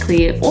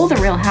basically all the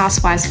Real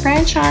Housewives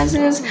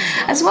franchises,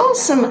 as well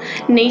as some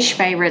niche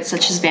favourites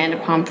such as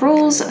Vanderpump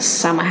Rules,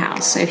 Summer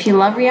House. So if you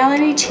love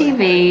reality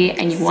TV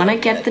and you want to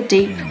get the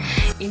deep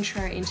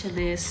intro into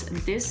this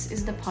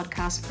is the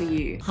podcast for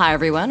you. Hi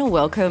everyone,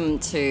 welcome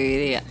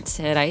to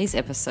today's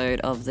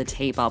episode of the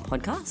T-Bar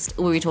podcast.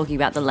 We'll be talking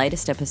about the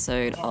latest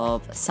episode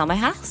of Summer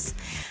House,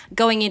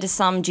 going into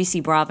some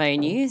juicy Bravo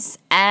news,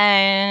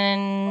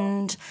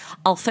 and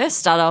I'll first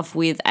start off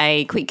with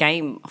a quick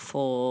game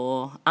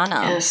for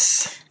Anna.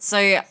 Yes.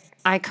 So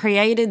I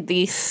created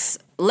this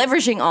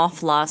leveraging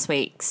off last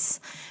week's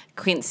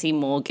Quincy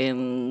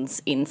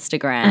Morgan's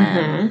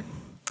Instagram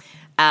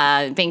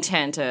being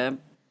turned to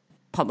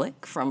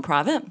public from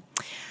private.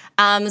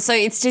 So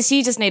it's just,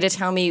 you just need to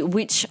tell me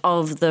which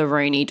of the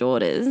Roney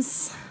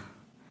daughters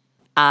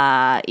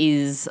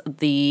is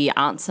the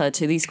answer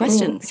to these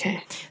questions. Ooh,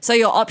 okay. So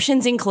your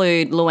options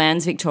include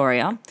Luann's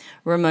Victoria,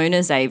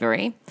 Ramona's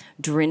Avery,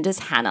 Dorinda's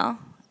Hannah,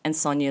 and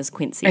Sonia's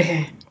Quincy.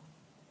 Okay.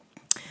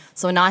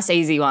 So a nice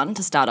easy one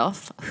to start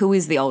off. Who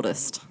is the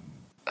oldest?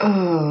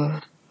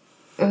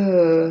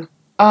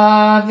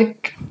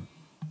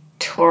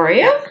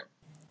 Victoria?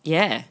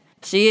 Yeah,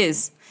 she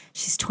is.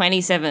 She's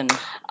 27.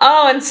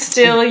 Oh, and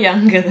still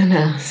younger than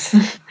us.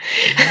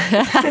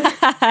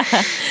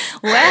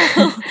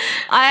 Well,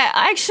 I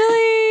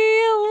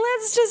actually,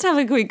 let's just have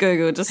a quick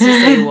Google just to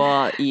see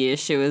what year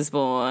she was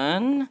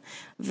born.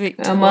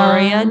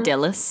 Victoria de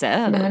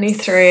Lesseps.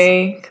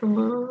 93. Come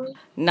on.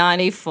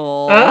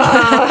 94.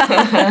 Oh.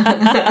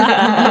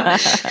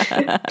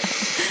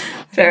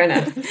 Fair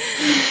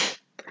enough.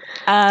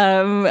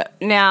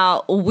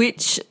 Now,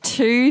 which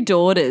two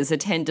daughters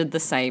attended the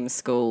same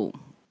school?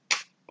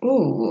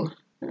 Ooh.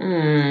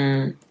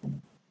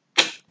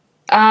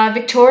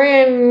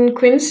 Victoria and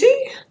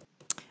Quincy?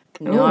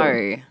 No.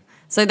 Ooh.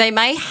 So they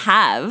may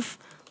have,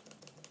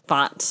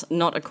 but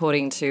not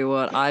according to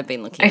what I've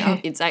been looking up.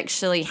 It's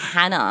actually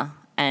Hannah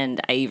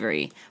and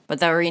Avery, but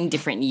they were in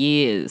different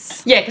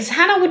years. Yeah, because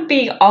Hannah would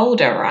be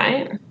older,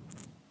 right?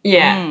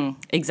 Yeah.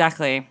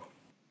 Exactly.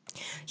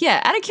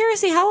 Yeah, out of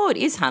curiosity, how old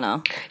is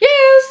Hannah?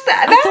 Yes,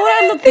 I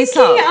thought I looked this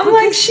up. I'm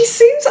like, she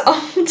seems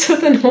older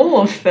than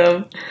all of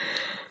them.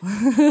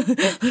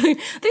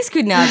 This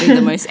could now be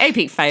the most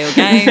epic fail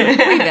game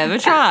we've ever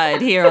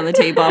tried here on the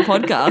T-Bar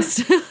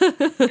podcast.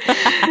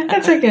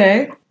 That's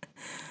okay.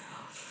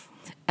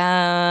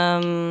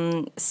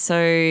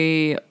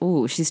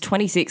 So, she's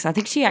 26. I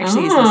think she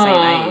actually is the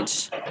same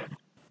age.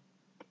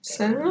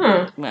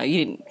 So, Well,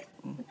 you didn't.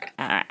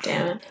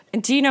 damn it.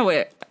 And do you know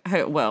where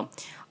her? Well,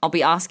 I'll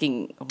be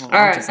asking. Well, All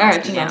right, just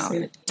ask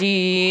me. Do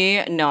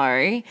you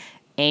know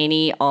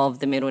any of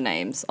the middle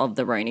names of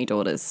the Roney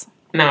daughters?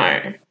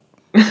 No.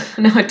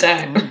 No, I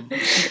don't.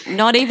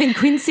 Not even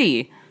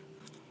Quincy.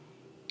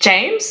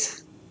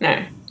 James?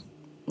 No.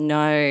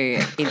 No,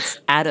 it's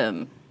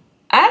Adam.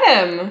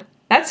 Adam.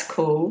 That's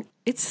cool.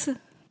 It's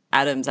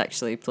Adams,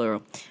 actually,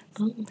 plural.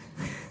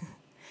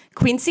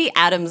 Quincy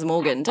Adams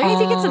Morgan. Don't you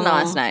think it's a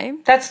nice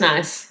name? That's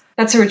nice.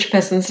 That's a rich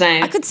person's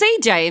name. I could see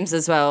James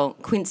as well.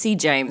 Quincy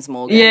James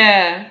Morgan.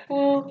 Yeah.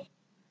 Well,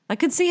 I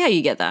could see how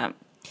you get that.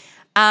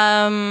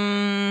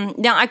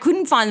 Now, I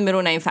couldn't find the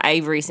middle name for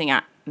Avery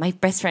Singer. My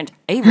best friend,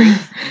 Avery.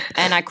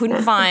 And I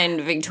couldn't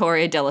find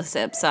Victoria de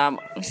Lesseps.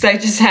 so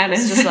just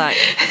Hannah's. Just like...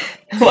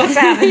 What's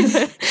Hannah's?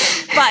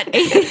 But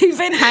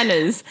even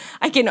Hannah's,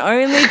 I can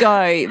only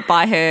go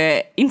by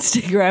her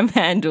Instagram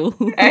handle.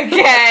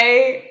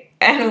 Okay.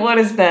 And what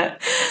is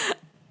that?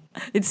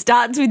 It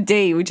starts with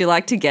D. Would you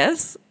like to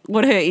guess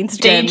what her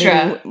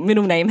Instagram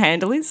middle name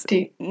handle is?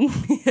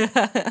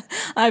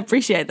 I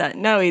appreciate that.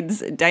 No,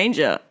 it's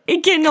Danger.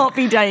 It cannot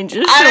be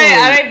Danger.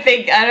 I don't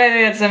think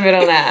it's a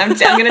middle name. I'm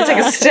going to take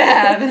a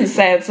stab and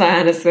say it's not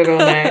Hannah's middle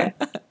name.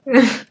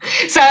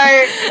 So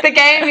the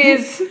game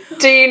is,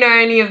 do you know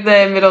any of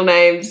the middle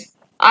names?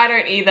 I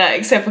don't either,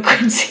 except for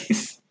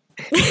Quincy's.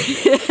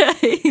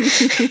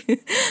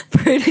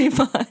 Pretty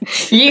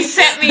much. You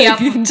set me up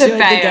to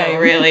fail,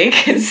 really,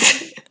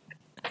 because...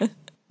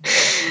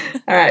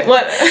 All right,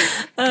 what?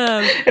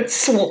 I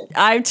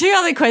have two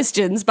other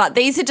questions, but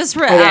these are just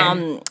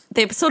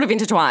they're sort of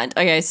intertwined.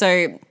 Okay,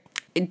 so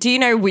do you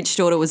know which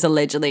daughter was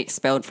allegedly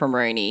expelled from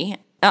Roney?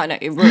 Oh no,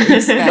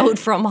 expelled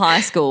from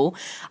high school,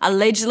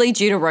 allegedly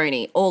due to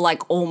Roney, or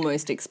like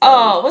almost expelled.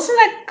 Oh, wasn't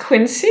that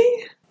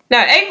Quincy?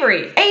 No,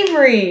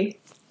 Avery.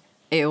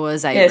 It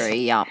was Avery.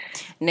 Yes.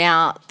 Yeah.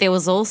 Now there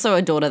was also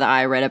a daughter that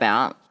I read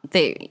about.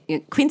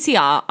 Quincy,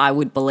 I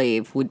would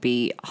believe, would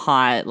be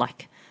high,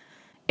 like.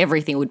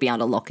 Everything would be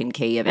under lock and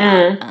key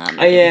about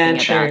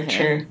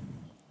true.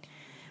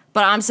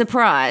 But I'm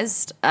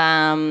surprised.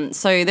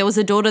 So there was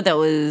a daughter that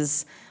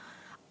was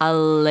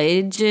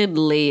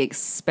allegedly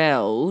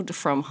expelled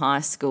from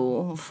high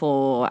school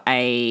for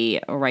a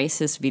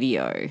racist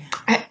video.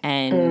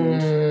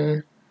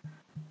 And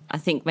I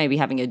think maybe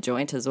having a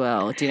joint as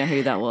well. Do you know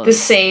who that was?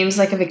 This seems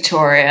like a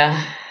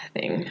Victoria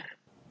thing.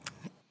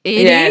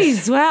 It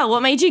is. Wow.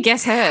 What made you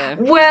guess her?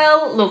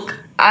 Well, look,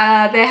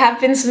 there have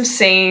been some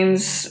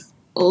scenes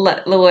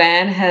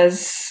Luann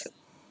has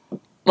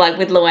like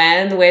with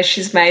Luann, where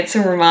she's made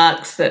some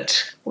remarks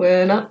that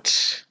were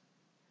not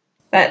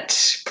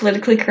that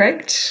politically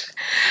correct.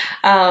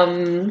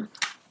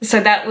 So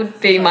that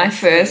would be my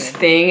first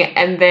thing.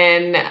 And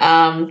then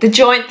the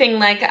joint thing,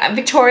 like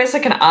Victoria's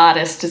like an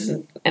artist,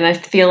 and I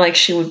feel like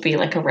she would be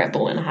like a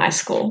rebel in high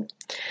school.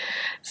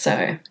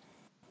 So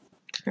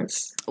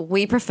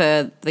we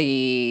prefer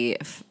the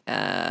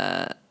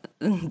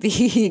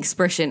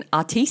expression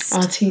artiste.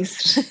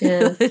 Artiste,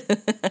 yeah.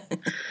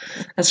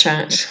 That's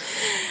right.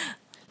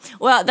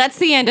 Well, that's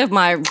the end of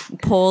my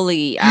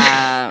poorly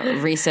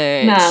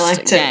researched No, I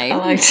liked game.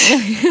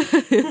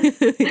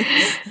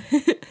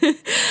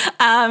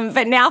 it.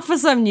 But now for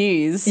some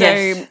news. So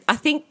Yes. I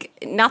think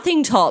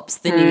nothing tops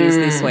the news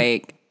this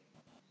week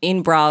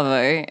in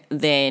Bravo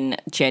than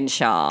Jen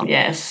Shah.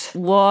 Yes.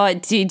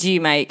 What did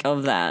you make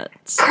of that?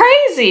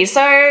 Crazy.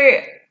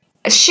 So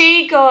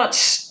she got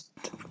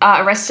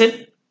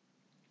arrested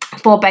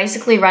for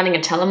basically running a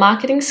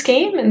telemarketing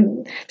scheme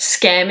and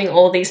scamming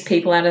all these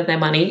people out of their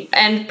money,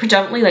 and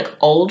predominantly like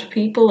old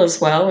people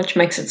as well, which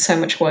makes it so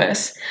much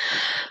worse.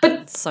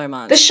 But So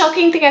much. the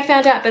shocking thing I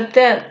found out, but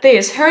her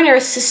and her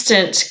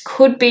assistant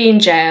could be in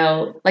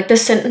jail. Like the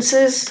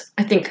sentences,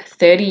 I think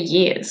 30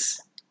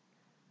 years.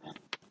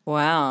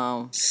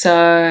 Wow.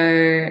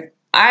 So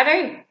I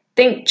don't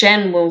think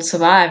Jen will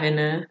survive in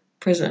a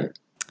prison.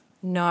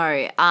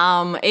 No.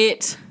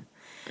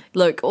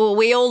 Look,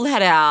 we all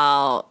had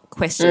our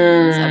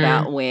questions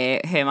about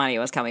where her money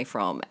was coming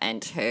from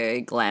and her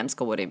glam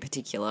squad in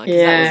particular. 'Cause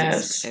that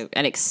was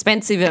an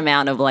expensive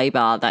amount of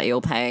labour that you're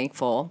paying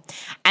for.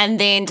 And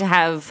then to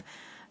have,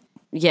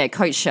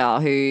 Coach Shah,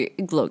 who,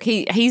 look,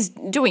 he's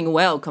doing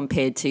well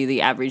compared to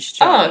the average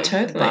Joe. Oh,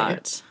 totally.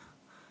 But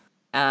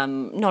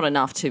not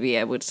enough to be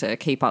able to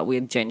keep up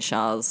with Jen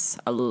Shah's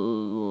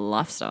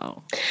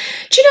lifestyle.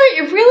 Do you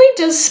know, it really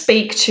does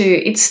speak to,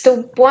 it's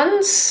the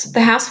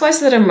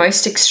housewives that are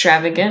most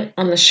extravagant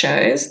on the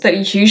shows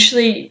that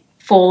usually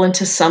fall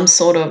into some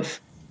sort of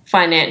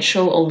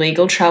financial or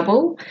legal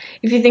trouble.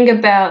 If you think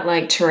about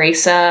like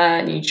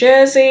Teresa, New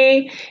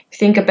Jersey, if you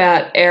think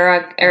about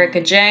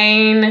Erica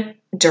Jane,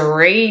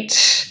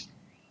 Dorit,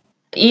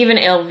 even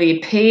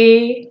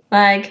LVP,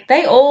 like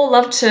they all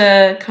love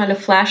to kind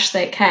of flash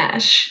their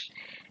cash,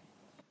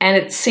 and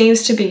it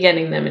seems to be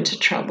getting them into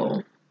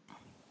trouble.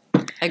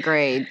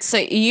 Agreed. So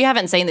you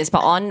haven't seen this,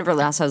 but on Real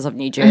Housewives of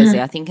New Jersey,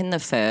 I think in the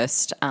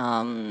first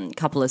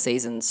couple of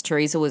seasons,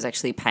 Teresa was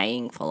actually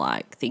paying for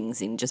like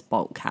things in just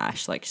bulk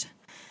cash, like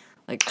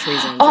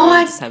Teresa and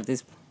Joey just have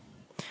this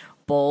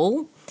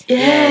ball.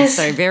 Yes.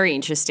 Yeah, so very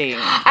interesting.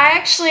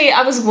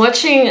 I was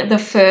watching the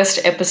first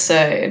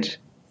episode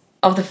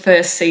of the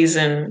first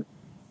season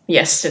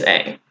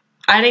yesterday.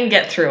 I didn't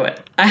get through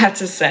it. I have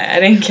to say, I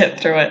didn't get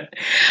through it.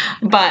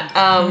 But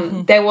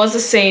there was a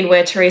scene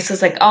where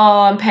Teresa's like,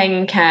 oh, I'm paying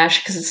in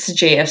cash because it's the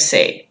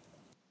GFC.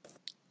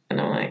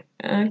 And I'm like,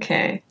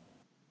 okay.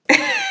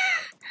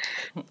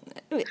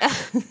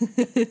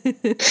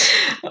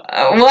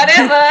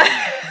 Whatever.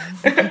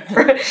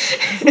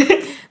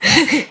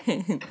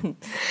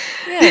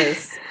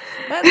 Yes.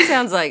 That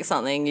sounds like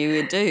something you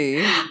would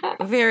do.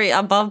 Very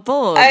above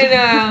board. I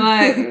know. I'm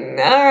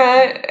like, all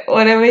right,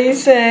 whatever you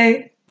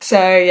say. So,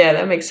 yeah,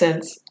 that makes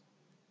sense.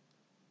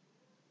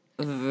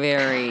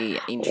 Very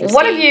interesting.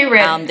 What have you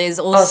read? There's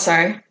also. Oh,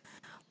 sorry.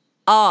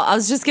 Oh, I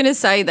was just going to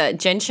say that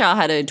Jen Shah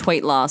had a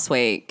tweet last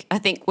week, I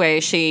think,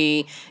 where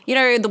she,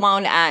 the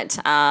one at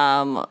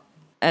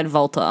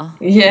Volta.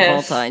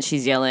 Yes. Volta, and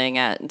she's yelling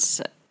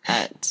at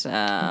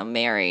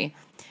Mary.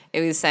 It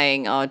was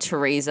saying, oh,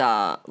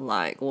 Teresa,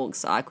 like,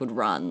 walks, I could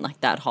run,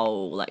 like, that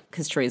whole, like,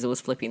 because Teresa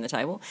was flipping the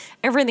table.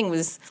 Everything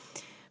was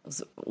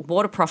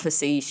what a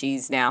prophecy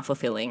she's now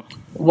fulfilling.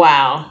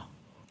 Wow.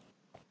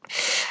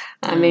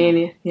 I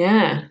mean,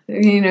 yeah,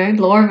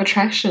 law of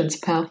attraction is a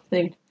powerful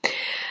thing.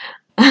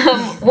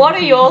 What are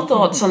your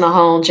thoughts on the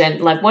whole,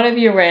 Jen? Like, what have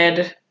you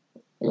read?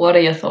 What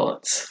are your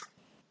thoughts?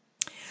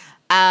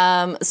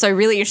 So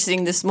really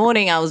interesting. This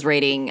morning I was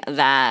reading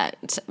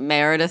that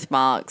Meredith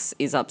Marks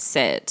is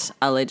upset,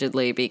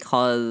 allegedly,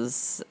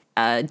 because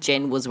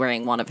Jen was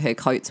wearing one of her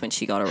coats when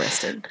she got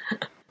arrested.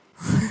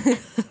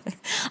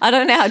 I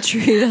don't know how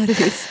true that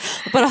is,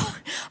 but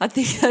I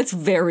think that's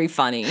very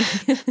funny.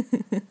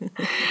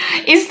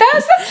 Is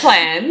that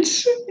planned?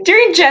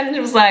 During Jen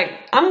was like,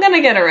 I'm going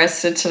to get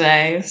arrested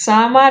today, so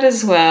I might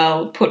as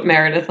well put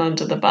Meredith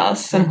onto the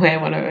bus and wear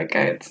one of her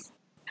coats.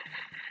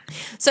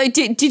 So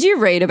did you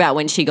read about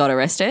when she got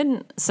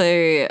arrested?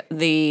 So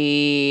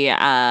the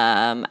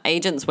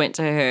agents went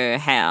to her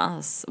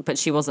house, but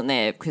she wasn't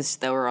there because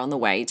they were on the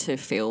way to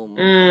film.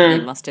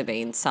 There must have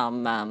been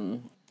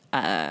some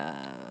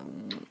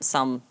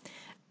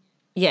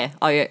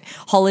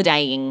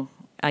holidaying,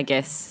 I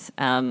guess,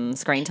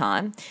 screen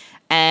time.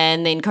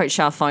 And then Coach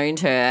Shah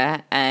phoned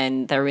her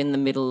and they're in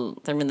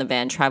the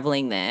van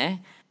traveling there.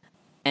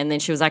 And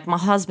then she was like, my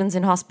husband's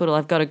in hospital,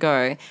 I've got to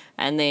go.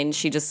 And then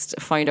she just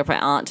phoned up her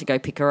aunt to go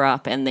pick her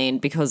up. And then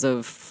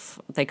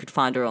they could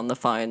find her on the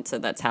phone, so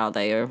that's how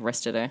they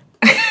arrested her.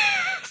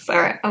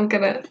 Sorry, I'm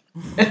going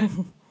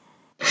to...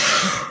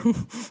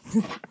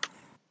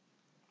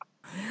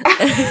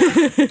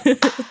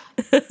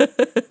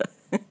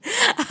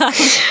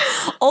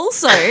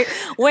 Also,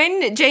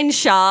 when Jen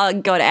Shah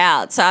got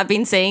out, so I've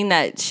been seeing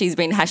that she's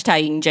been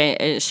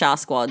hashtagging Shah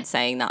Squad,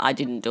 saying that I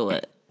didn't do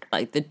it.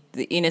 Like the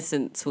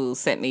innocence will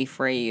set me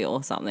free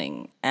or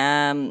something.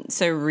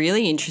 So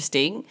really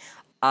interesting.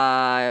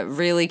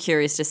 Really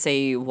curious to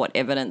see what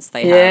evidence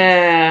they have.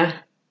 Yeah.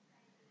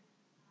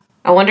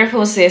 I wonder if it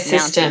was the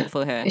assistant.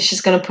 For her. If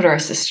she's going to put her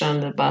assistant on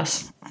the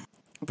bus.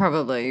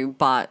 Probably,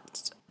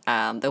 but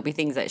there'll be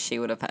things that she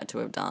would have had to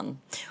have done.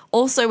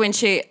 Also, when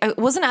she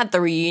wasn't at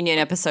the reunion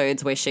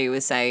episodes where she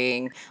was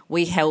saying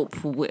we help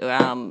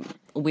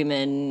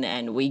women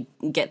and we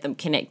get them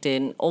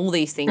connected. All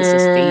these things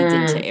just feeds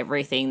into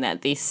everything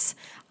that this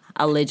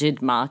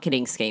alleged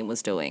marketing scheme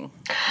was doing.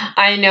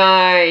 I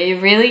know. You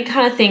really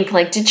kind of think,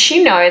 like, did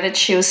she know that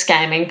she was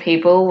scamming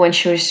people when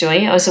she was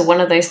doing it? Or was it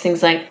one of those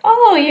things like,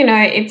 oh, you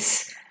know,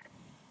 it's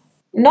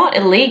not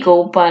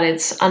illegal, but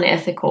it's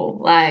unethical?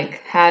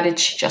 Like, how did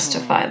she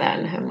justify that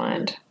in her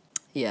mind?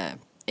 Yeah,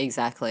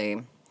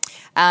 exactly.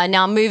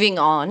 Now, moving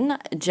on,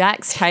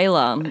 Jax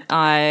Taylor,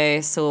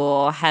 I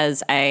saw,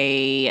 has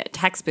a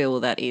tax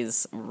bill that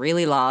is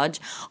really large.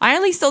 I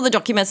only saw the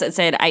documents that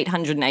said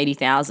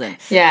 880,000.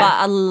 Yeah.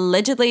 But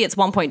allegedly it's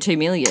 1.2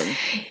 million.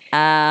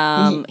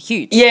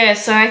 Huge. Yeah,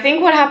 so I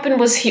think what happened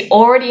was he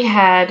already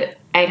had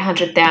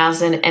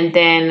 800,000, and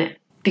then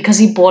because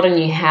he bought a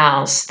new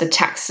house, the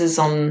taxes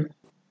on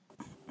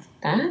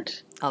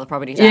that? Oh, the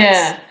property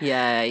tax.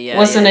 Yeah.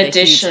 Was an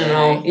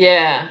additional,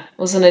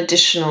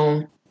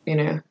 you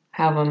know,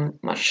 however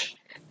much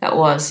that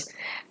was.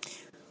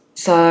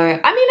 So, I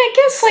mean, I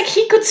guess, like,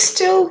 he could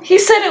still... He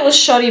said it was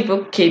shoddy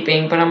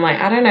bookkeeping, but I'm like,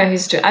 I don't know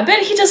who's doing... I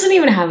bet he doesn't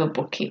even have a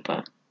bookkeeper.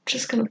 I'm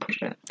just going to put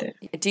it out there.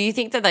 Do you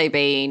think that they've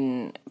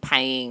been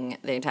paying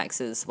their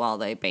taxes while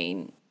they've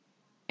been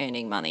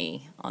earning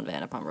money on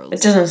Vanderpump Rules?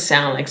 It doesn't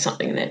sound like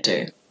something they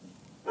do.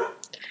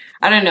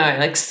 I don't know.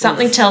 Like,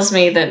 something tells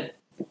me that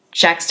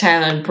Jax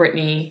Taylor and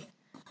Brittany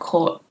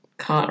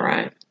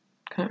Cartwright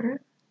are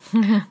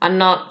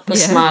not the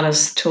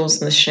smartest tools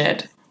in the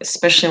shed,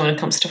 especially when it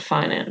comes to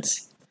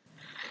finance.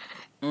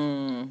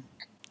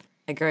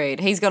 Agreed.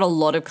 He's got a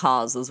lot of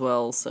cars as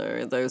well,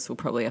 so those will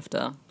probably have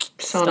to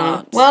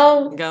start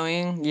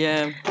going.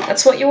 Yeah.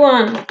 That's what you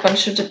want, a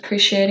bunch of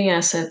depreciating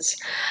assets.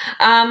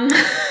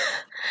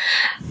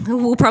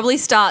 We'll probably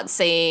start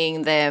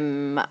seeing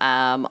them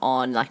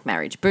on, like,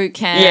 Marriage Boot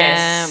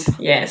Camp.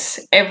 Yes,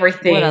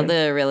 everything. What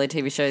other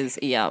reality TV shows?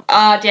 Yeah.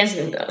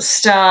 Dancing with the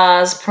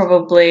Stars,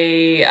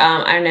 probably.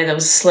 I don't know, there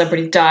was a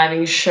celebrity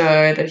diving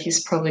show that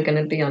he's probably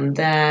going to be on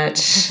that.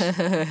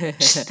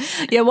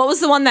 Yeah, what was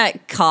the one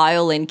that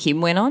Kyle and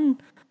Kim went on?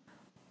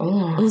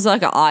 Oh. It was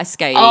like an ice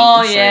skating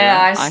show.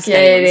 Yeah, ice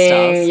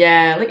skating.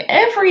 Yeah, like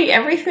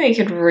everything you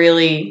could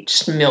really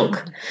just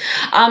milk.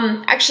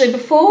 Actually,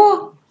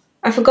 before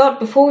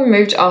we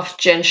moved off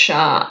Jen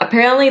Shah,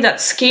 apparently that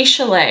ski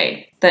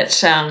chalet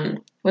that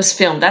was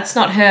filmed, that's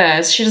not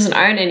hers. She doesn't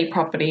own any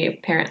property,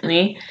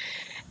 apparently.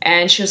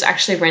 And she was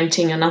actually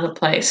renting another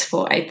place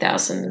for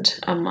 $8,000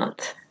 a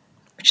month,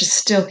 which is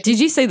still... Did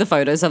you see the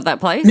photos of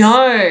that place?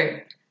 No.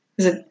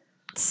 Is it...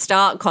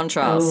 Stark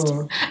contrast.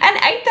 Ooh. And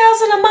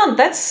 $8,000 a month,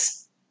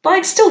 that's,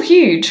 like, still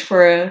huge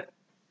for a...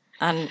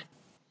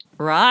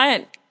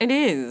 Right? It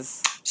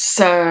is.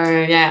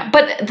 So, yeah.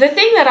 But the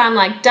thing that I'm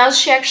like, does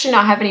she actually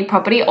not have any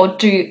property, or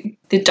do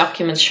the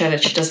documents show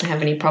that she doesn't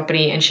have any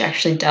property and she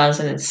actually does,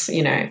 and it's,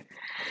 you know,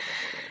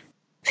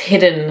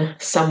 hidden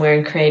somewhere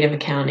in creative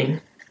accounting?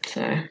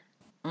 So,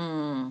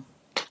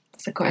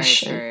 that's a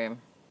question. Very true.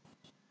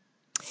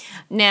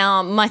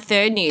 Now, my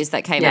third news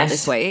that came out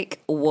this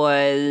week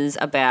was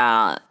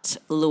about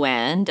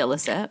Luann de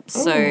Lesseps.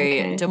 So,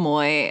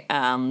 Demoy,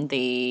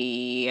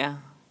 the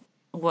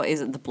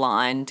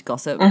blind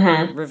gossip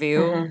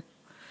review.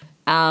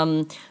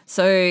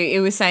 So it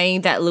was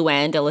saying that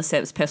Luann de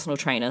Lesseps' personal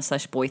trainer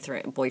 /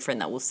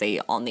 boyfriend that we'll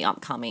see on the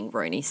upcoming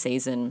Roni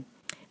season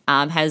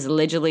has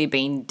allegedly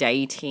been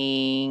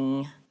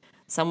dating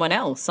someone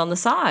else on the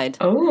side.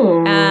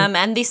 Oh.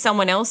 And this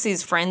someone else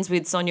is friends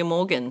with Sonia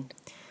Morgan.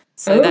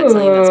 So that's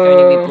something that's going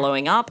to be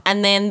blowing up.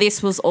 And then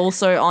this was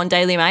also on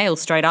Daily Mail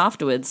straight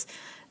afterwards.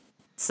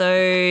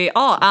 So,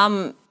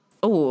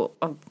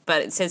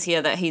 but it says here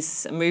that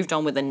he's moved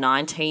on with a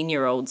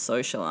 19-year-old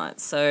socialite.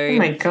 So, oh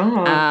my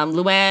God.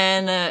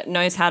 Luann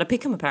knows how to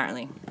pick him,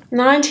 apparently.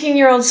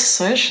 19-year-old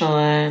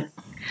socialite.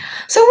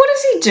 So what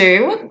does he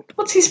do?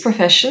 What's his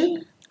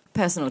profession?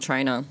 Personal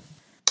trainer.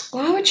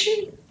 Why would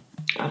you?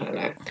 I don't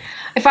know.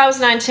 If I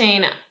was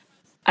 19,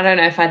 I don't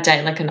know if I'd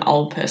date like an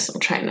old personal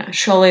trainer.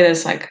 Surely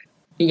there's like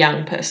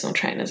young personal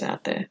trainers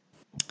out there.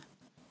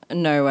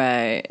 No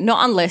way.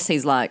 Not unless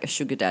he's like a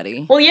sugar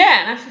daddy. Well,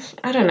 yeah.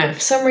 I don't know. For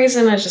some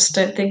reason, I just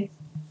don't think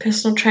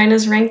personal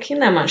trainers rank in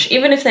that much.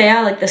 Even if they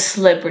are like the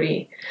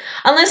celebrity.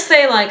 Unless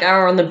they like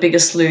are on The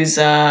Biggest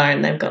Loser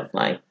and they've got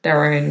like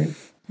their own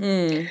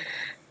thing.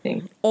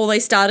 Or they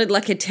started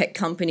like a tech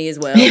company as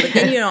well. But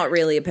then you're not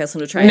really a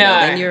personal trainer. No.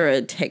 Then you're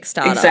a tech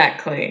startup.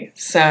 Exactly.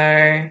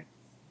 So,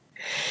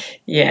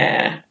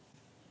 yeah.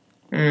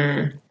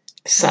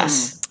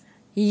 Sus.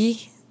 Yeah.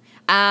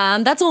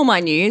 That's all my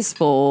news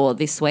for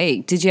this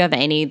week. Did you have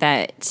any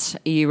that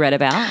you read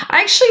about?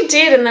 I actually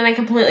did, and then I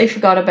completely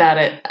forgot about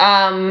it.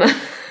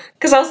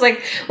 Because I was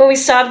like, when we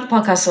started the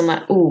podcast, I'm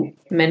like, ooh,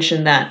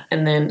 mentioned that,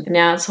 and then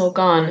now it's all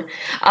gone.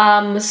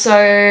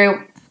 So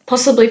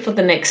possibly for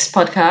the next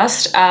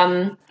podcast.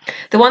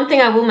 The one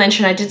thing I will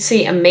mention, I did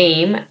see a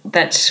meme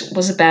that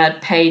was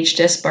about Paige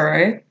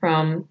Desborough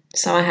from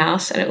Summer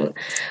House, and it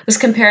was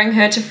comparing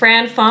her to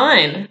Fran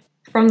Fine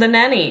from The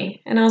Nanny.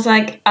 And I was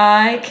like,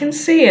 I can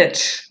see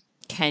it.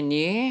 Can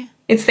you?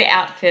 It's the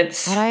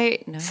outfits. I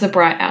don't know. It's the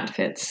bright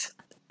outfits.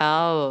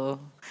 Oh.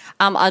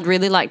 I'd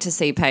really like to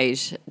see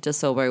Paige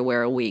DeSilvo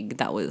wear a wig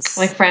that was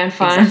like Fran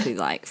Fine. Exactly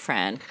like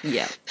Fran.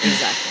 Yeah,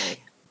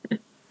 exactly.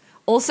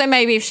 Also,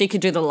 maybe if she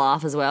could do the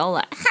laugh as well.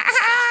 Like,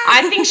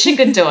 I think she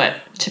could do it,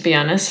 to be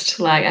honest.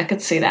 Like, I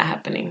could see that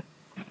happening.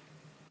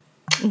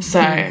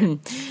 So,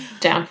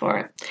 down for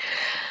it.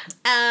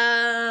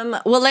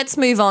 Well, let's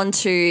move on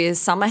to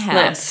Summer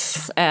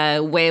House,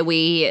 where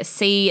we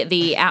see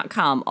the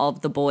outcome of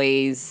the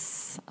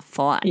boys'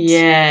 fight.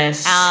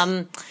 Yes.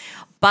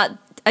 But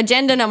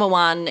agenda number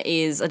one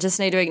is I just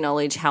need to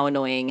acknowledge how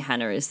annoying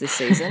Hannah is this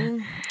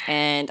season.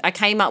 And I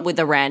came up with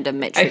a random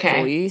metric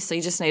for you, so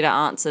you just need to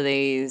answer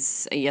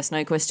these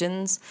yes-no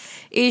questions.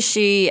 Is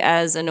she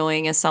as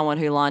annoying as someone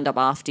who lined up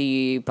after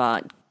you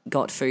but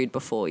got food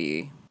before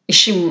you?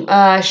 She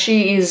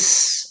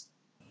is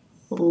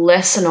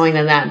less annoying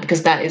than that,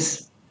 because that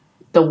is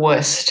the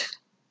worst,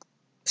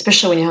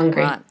 especially when you're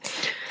hungry. Right.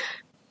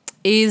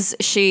 Is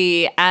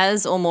she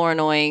as or more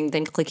annoying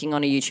than clicking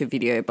on a YouTube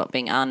video but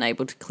being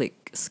unable to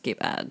skip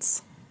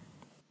ads?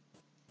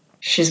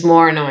 She's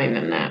more annoying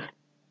than that.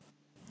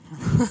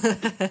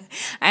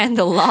 And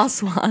the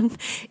last one,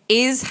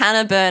 is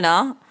Hannah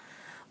Burner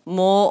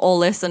more or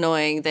less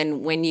annoying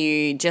than when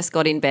you just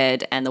got in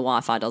bed and the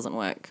Wi-Fi doesn't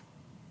work?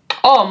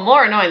 Oh,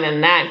 more annoying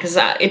than that, because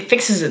it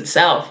fixes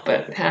itself,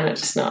 but Hannah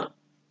just not.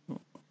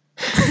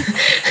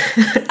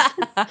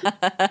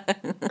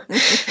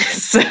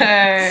 So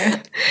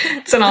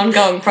it's an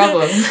ongoing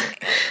problem.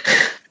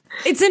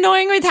 It's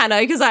annoying with Hannah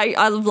because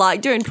I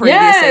like doing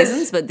previous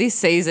seasons, but this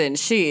season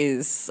she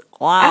is,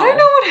 wow. I don't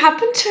know what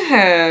happened to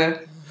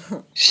her.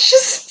 She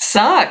just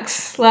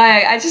sucks.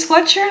 Like, I just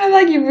watch her and I'm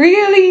like, you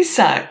really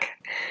suck.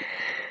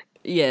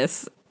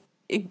 Yes.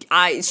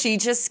 She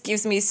just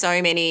gives me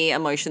so many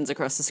emotions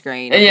across the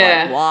screen.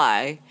 Yeah. Like,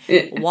 why?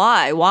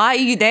 Why? Why are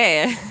you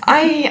there?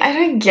 I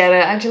don't get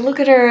it. I just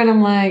look at her and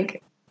I'm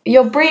like,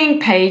 you're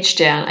bringing Paige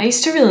down. I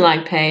used to really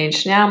like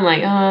Paige. Now I'm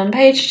like,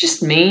 Paige is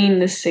just mean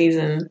this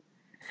season.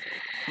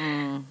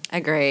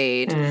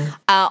 Agreed.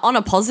 On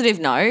a positive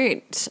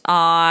note,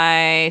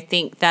 I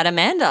think that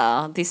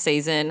Amanda this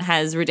season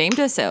has redeemed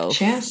herself.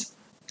 She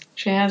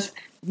has.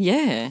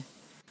 Yeah.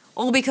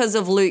 All because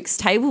of Luke's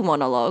table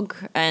monologue,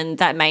 and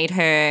that made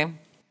her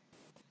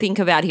think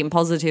about him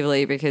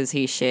positively because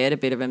he shared a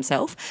bit of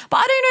himself. But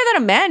I don't know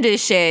that Amanda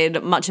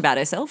shared much about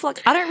herself.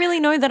 Like, I don't really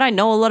know that I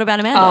know a lot about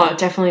Amanda. Oh,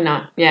 definitely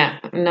not. Yeah.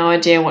 No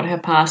idea what her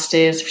past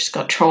is, if she's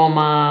got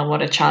trauma, what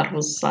her childhood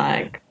was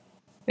like.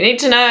 We need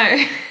to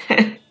know.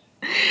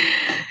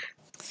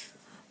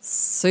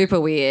 Super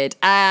weird.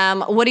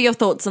 What are your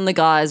thoughts on the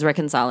guys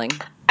reconciling?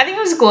 I think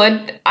it was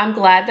good. I'm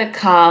glad that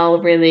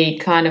Carl really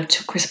kind of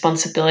took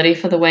responsibility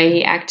for the way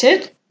he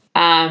acted.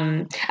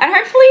 And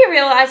hopefully he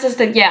realizes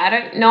that, I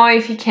don't know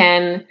if he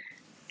can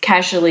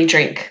casually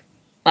drink.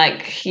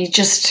 Like, he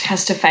just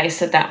has to face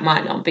that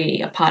might not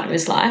be a part of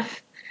his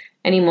life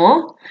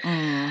anymore.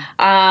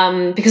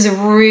 Because it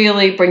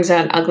really brings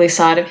out an ugly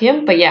side of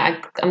him. But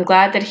I'm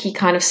glad that he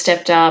kind of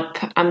stepped up.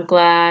 I'm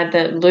glad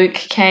that Luke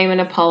came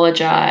and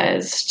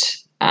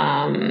apologized.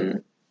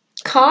 Kyle,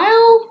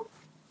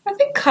 I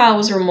think Kyle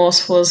was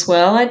remorseful as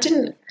well.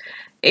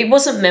 It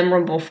wasn't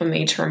memorable for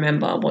me to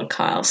remember what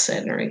Kyle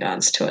said in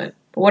regards to it.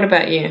 But what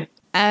about you?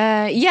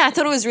 I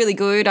thought it was really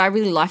good. I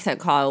really liked that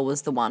Kyle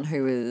was the one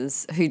who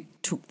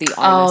took the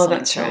onus on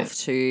himself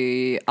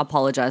to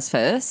apologize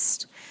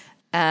first.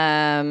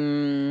 I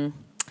don't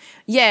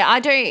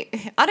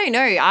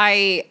know.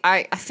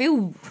 I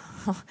feel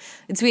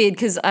it's weird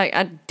because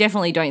I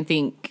definitely don't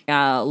think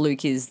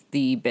Luke is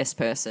the best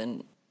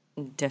person.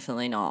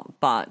 Definitely not.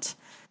 But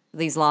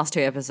these last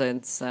two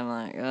episodes, I'm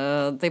like,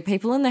 the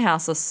people in the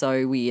house are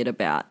so weird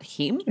about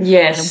him.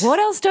 Yes. And what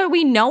else don't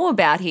we know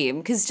about him?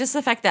 Because just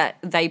the fact that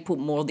they put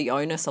more of the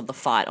onus of the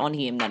fight on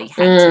him, that he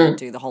had to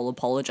do the whole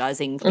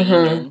apologizing thing,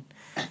 and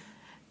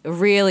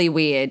really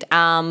weird.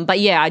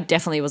 I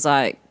definitely was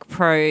like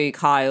pro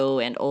Kyle,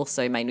 and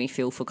also made me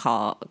feel for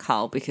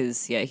Carl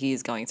because he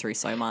is going through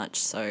so much.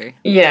 So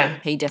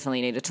he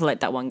definitely needed to let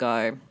that one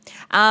go.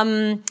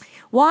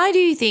 Why do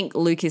you think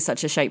Luke is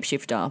such a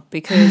shapeshifter?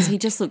 Because he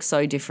just looks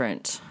so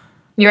different.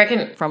 You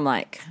reckon? From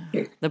like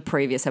the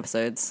previous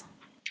episodes.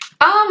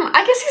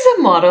 I guess he's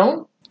a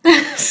model.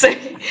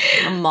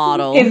 A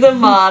model. He's a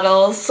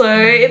model, so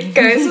it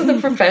goes with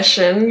the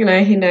profession. You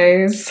know, he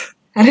knows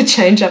how to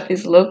change up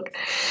his look.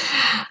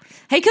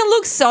 He can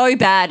look so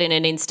bad in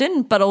an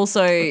instant, but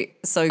also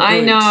so good. I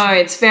know,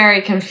 it's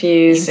very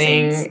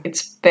confusing. Instance.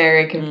 It's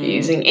very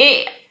confusing.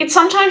 It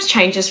sometimes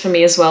changes for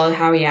me as well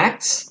how he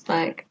acts.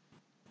 Like,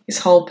 his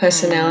whole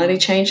personality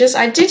changes.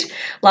 I did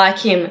like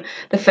him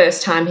the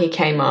first time he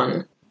came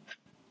on,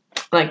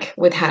 like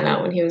with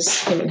Hannah, when him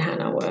and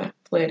Hannah were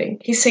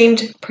flirting. He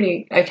seemed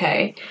pretty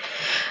okay.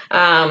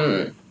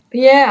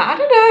 Yeah, I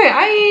don't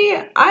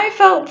know. I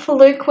felt for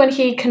Luke when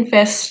he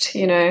confessed,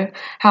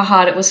 how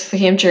hard it was for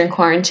him during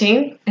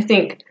quarantine. I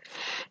think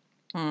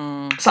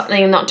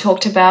something not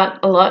talked about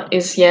a lot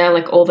is,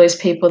 like all those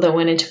people that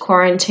went into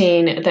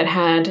quarantine that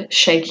had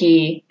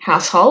shaky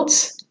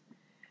households.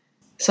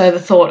 So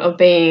the thought of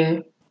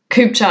being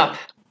cooped up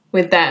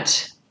with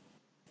that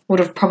would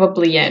have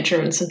probably,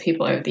 driven some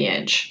people over the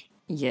edge.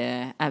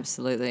 Yeah,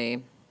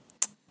 absolutely.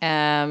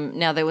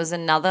 Now, there was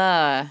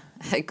another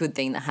good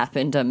thing that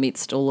happened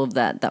amidst all of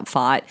that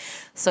fight.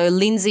 So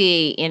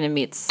Lindsay, in a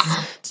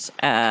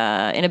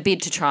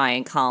bid to try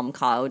and calm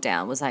Kyle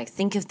down, was like,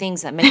 think of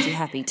things that make you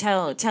happy.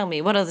 Tell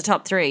me, what are the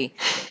top 3?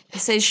 He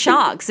says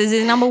sharks is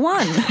his number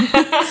 1.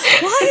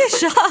 Why are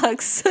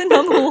sharks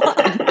number 1?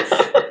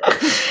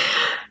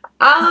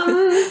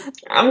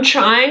 I'm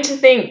trying to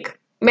think.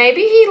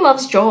 Maybe he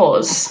loves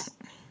Jaws,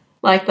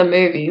 like the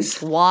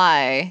movies.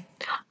 Why?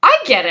 I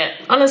get it.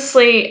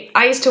 Honestly,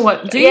 I used to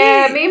watch... me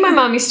and my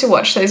mum used to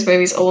watch those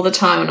movies all the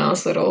time when I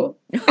was little.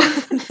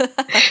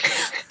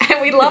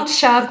 And we loved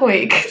Shark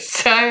Week,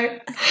 so I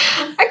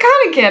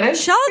kind of get it.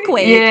 Shark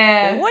Week?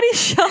 Yeah. What is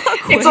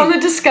Shark Week? It's on the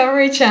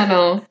Discovery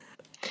Channel.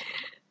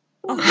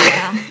 Oh,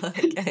 wow.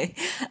 Okay.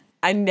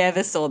 I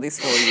never saw this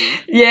for you.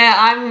 Yeah,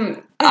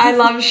 I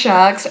love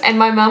sharks, and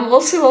my mum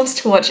also loves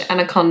to watch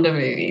Anaconda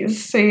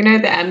movies. So you know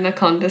the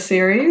Anaconda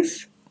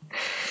series?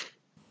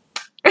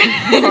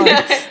 No,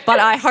 but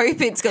I hope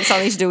it's got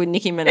something to do with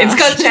Nicki Minaj. It's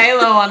got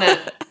J-Lo on it,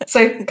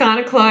 so kind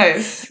of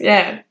close,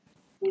 yeah.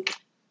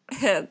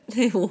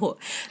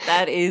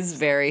 That is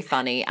very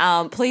funny.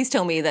 Please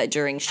tell me that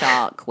during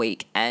Shark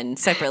Week and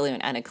separately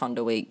on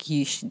Anaconda Week,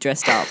 you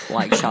dressed up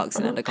like sharks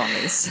and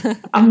anacondas.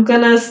 I'm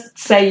going to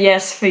say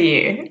yes for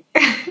you,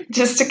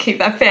 just to keep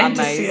that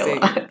fantasy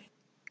alive.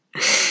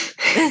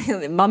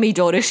 Mummy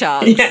daughter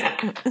sharks.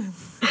 Yeah.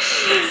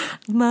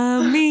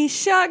 Mummy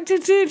shark.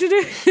 But yeah,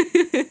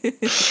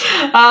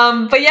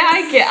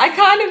 I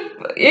kind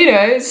of,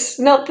 it's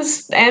not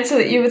the answer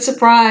that you would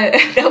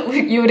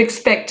that you would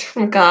expect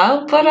from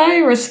Kyle, but I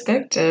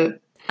respect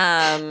it.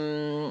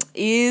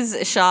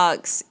 Is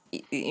sharks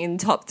in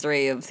top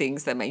 3 of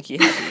things that make you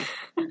happy?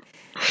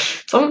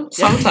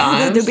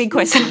 Sometimes. The big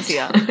questions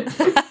here.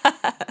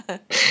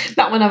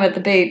 Not when I'm at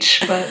the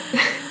beach, but...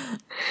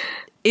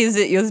 Is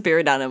it your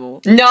spirit animal?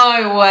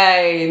 No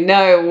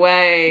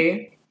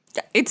way.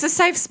 It's a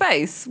safe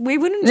space. We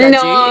wouldn't judge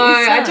you. No,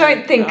 I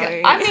don't think... No.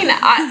 I mean,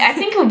 I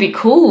think it would be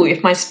cool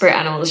if my spirit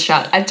animal was a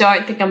shark. I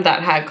don't think I'm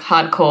that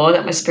hardcore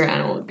that my spirit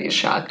animal would be a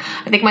shark.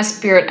 I think my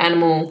spirit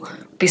animal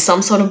would be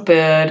some sort of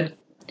bird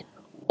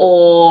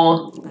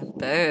or... A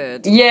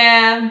bird?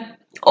 Yeah.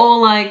 Or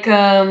like... is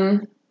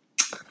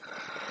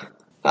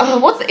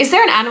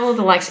there an animal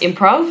that likes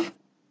improv?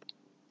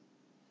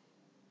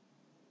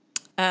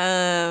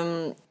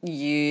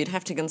 You'd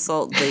have to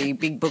consult the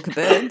Big Book of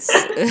Birds.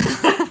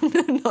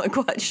 I'm not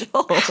quite sure.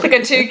 Like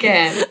a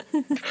toucan.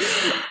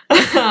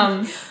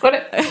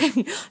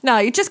 No,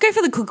 you just go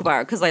for the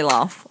kookaburra because they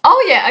laugh.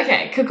 Oh, yeah,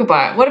 okay,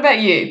 kookaburra. What about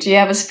you? Do you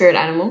have a spirit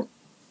animal?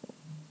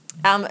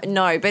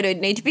 No, but it'd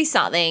need to be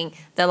something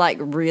that, like,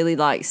 really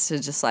likes to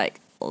just,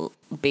 like,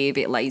 be a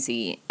bit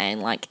lazy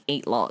and, like,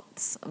 eat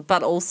lots.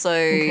 But also,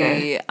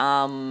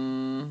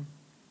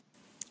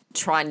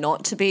 try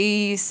not to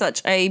be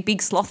such a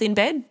big sloth in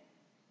bed,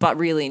 but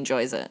really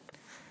enjoys it.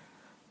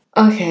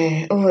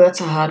 Okay. Oh, that's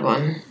a hard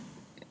one.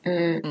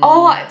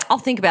 I'll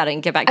think about it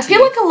and get back to you. I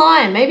feel like a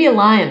lion. Maybe a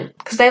lion.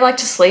 Because they like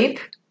to sleep,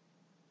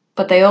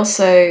 but they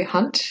also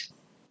hunt.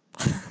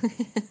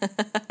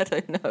 I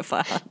don't know if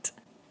I hunt.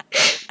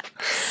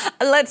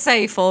 Let's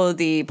say for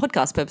the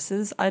podcast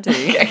purposes, I do.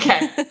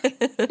 Okay.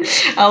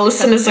 Our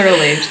listeners are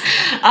relieved.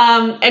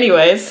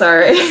 Anyway,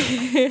 sorry.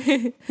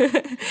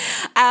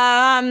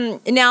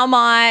 Now,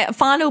 my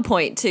final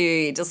point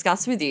to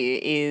discuss with you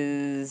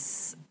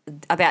is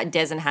about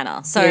Des and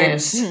Hannah. So,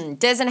 yes.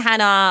 Des and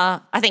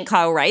Hannah, I think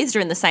Kyle raised are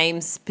in the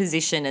same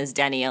position as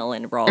Danielle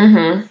and Rob.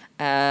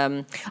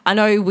 Mm-hmm. I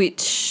know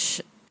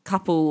which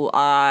couple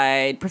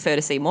I'd prefer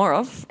to see more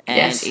of,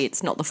 and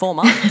it's not the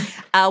former.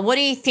 What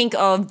do you think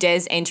of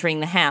Des entering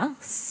the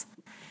house?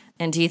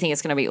 And do you think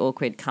it's going to be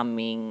awkward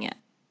coming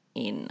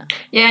in?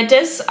 Yeah,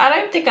 Des, I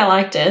don't think I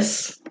like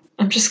Des.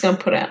 I'm just going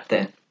to put it out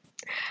there.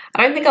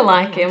 I don't think I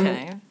like him.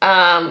 Okay.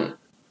 I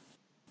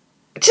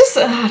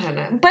don't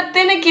know. But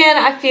then again,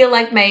 I feel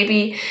like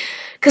maybe,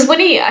 because when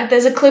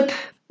there's a clip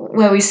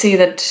where we see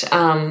that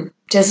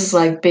Des is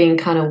like being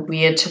kind of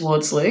weird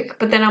towards Luke,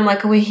 but then I'm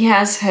like, well, he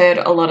has heard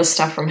a lot of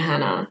stuff from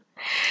Hannah.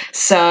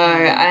 So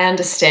I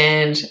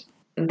understand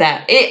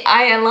that.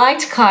 I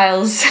liked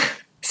Kyle's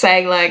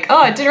saying like, oh,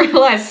 I didn't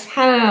realise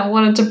Hannah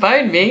wanted to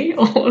bone me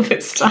all of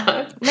this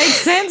time.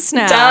 Makes sense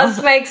now.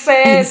 Does make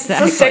sense.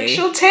 Exactly. It's a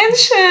sexual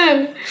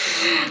tension,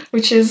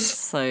 which is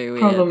So weird.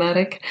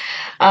 problematic.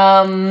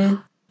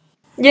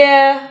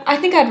 Yeah, I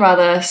think I'd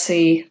rather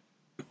see,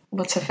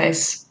 what's her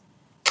face?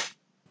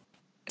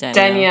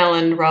 Danielle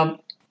and Rob.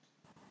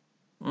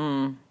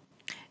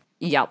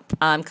 Yep,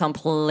 I'm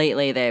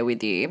completely there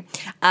with you.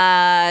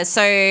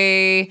 So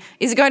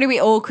is it going to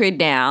be awkward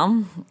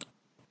now?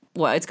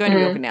 Well, it's going to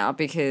be awkward now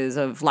because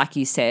of, like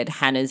you said,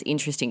 Hannah's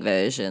interesting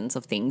versions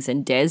of things,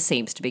 and Des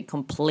seems to be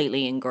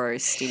completely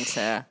engrossed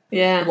into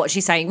what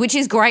she's saying, which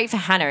is great for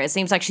Hannah. It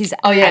seems like she's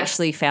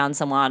actually found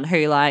someone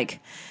who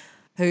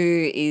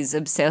is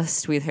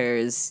obsessed with her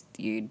as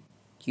you'd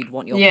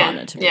want your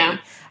partner to be. Yeah.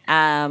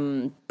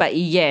 But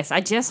yes,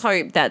 I just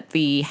hope that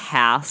the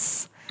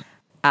house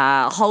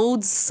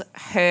holds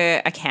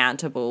her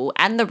accountable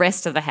and the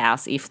rest of the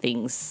house if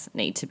things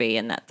need to be,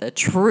 and that the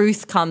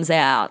truth comes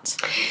out.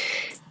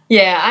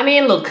 Yeah, I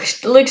mean, look,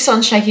 Luke's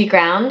on shaky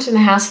ground in the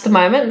house at the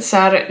moment, so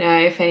I don't know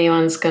if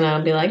anyone's going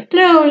to be like,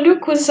 no,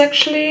 Luke was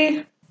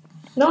actually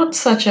not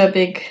such a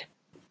big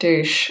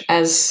douche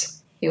as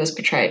he was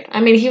portrayed.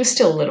 I mean, he was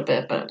still a little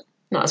bit, but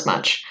not as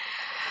much.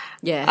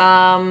 Yeah.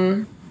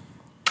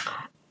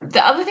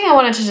 The other thing I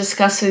wanted to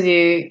discuss with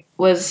you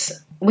was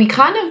we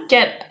kind of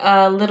get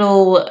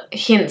little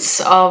hints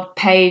of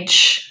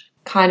Paige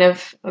kind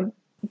of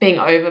being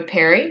over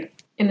Perry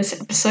in this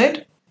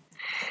episode.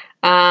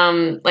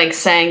 Like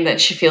saying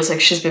that she feels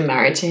like she's been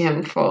married to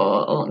him for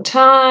a long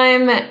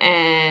time,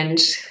 and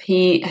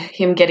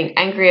him getting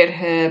angry at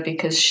her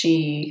because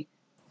she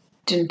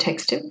didn't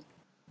text him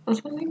or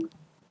something.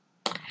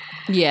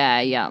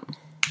 Yeah.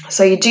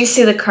 So you do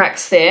see the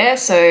cracks there,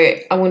 so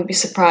I wouldn't be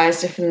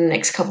surprised if in the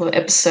next couple of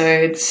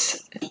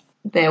episodes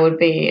there would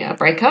be a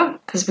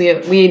breakup, because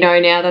we know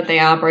now that they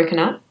are broken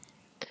up.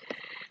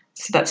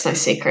 So that's no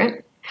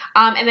secret.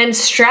 And then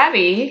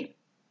Stravy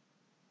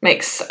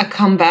makes a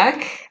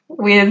comeback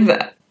with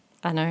a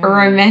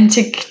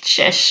romantic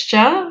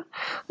gesture.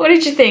 What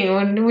did you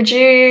think? Would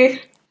you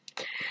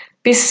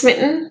be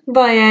smitten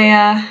by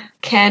a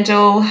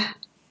candle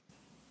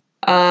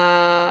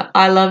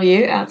I love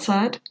you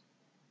outside?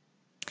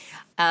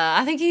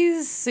 I think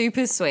he's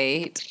super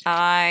sweet.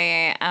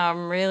 I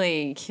am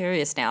really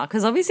curious now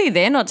because obviously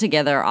they're not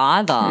together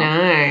either.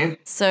 No.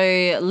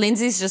 So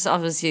Lindsay's just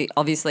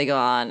obviously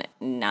gone,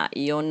 nah,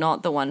 you're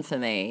not the one for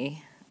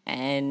me.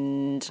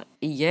 And,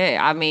 yeah,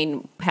 I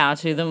mean, power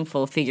to them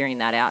for figuring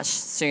that out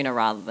sooner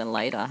rather than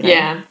later. Hey?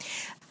 Yeah.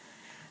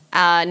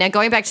 Now,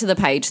 going back to the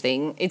Paige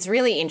thing, it's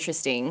really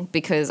interesting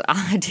because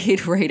I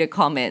did read a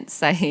comment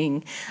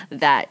saying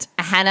that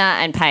Hannah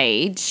and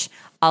Paige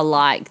are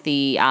like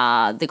the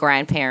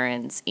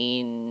grandparents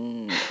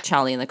in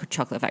Charlie and the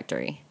Chocolate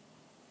Factory,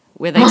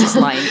 where they just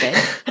lie in bed.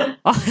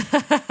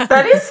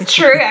 That is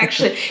true,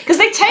 actually, because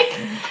they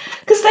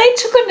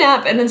took a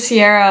nap, and then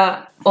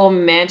Sierra or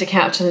Amanda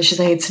came up to them and she's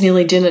like, it's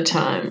nearly dinner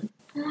time.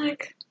 I'm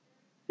like,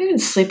 they've been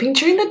sleeping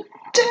during the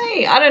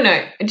day. I don't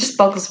know. It just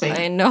boggles me.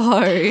 I know.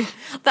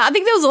 I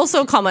think there was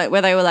also a comment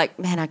where they were like,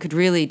 man, I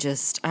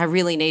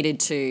really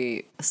needed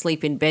to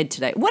sleep in bed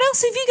today. What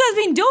else have you guys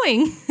been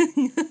doing?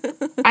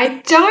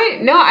 I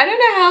don't know. I don't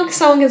know how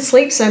someone can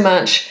sleep so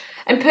much.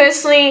 And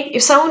personally,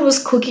 if someone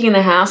was cooking in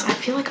the house, I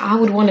feel like I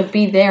would want to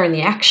be there in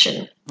the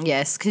action.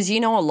 Yes, because a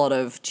lot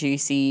of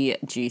juicy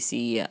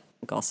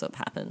gossip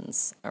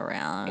happens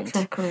around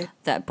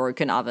that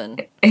broken oven.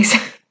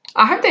 Exactly.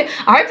 I hope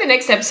the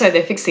next episode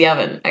they fix the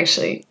oven,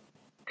 actually.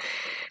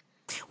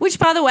 Which,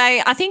 by the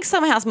way, I think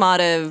Summer House might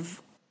have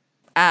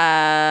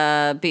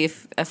be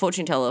a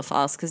fortune teller for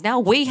us, because now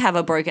we have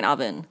a broken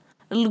oven.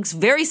 It looks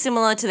very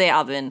similar to their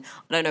oven.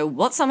 I don't know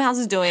what Summer House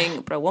is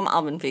doing, but I want my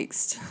oven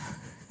fixed.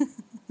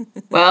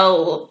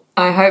 Well,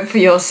 I hope for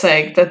your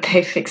sake that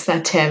they fix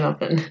that damn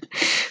oven.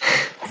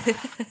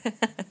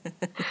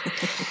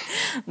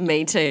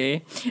 Me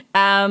too.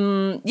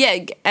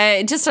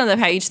 Just on the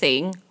Paige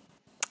thing,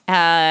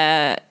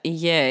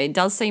 it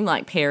does seem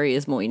like Perry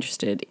is more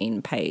interested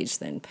in Paige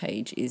than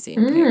Paige is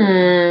in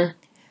Perry.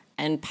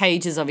 And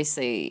Paige is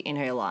obviously in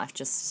her life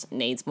just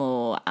needs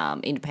more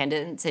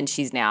independence, and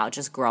she's now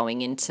just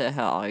growing into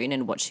her own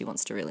and what she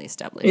wants to really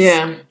establish.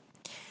 Yeah.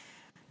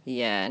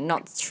 Yeah,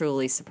 not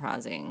truly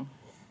surprising.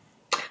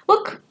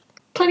 Look,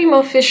 plenty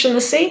more fish in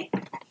the sea,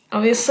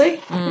 obviously.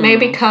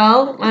 Maybe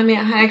Carl. I mean,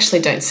 I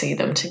actually don't see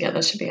them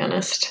together, to be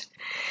honest.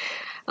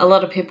 A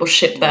lot of people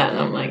ship that, and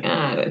I'm like,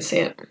 I don't see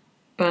it.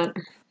 But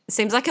it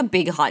seems like a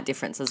big height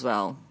difference as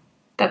well.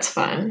 That's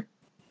fine.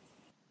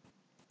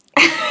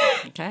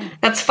 Okay.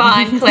 That's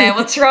fine, Claire.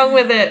 What's wrong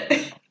with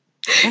it?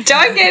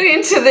 Don't get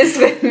into this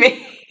with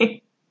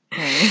me.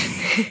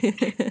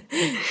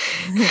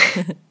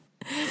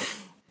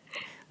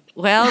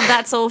 Well,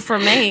 that's all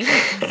from me.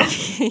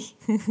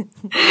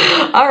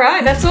 All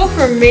right, that's all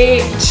from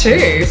me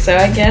too. So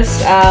I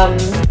guess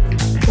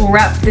we'll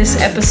wrap this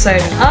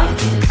episode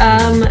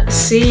up.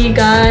 See you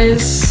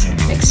guys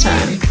next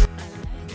time.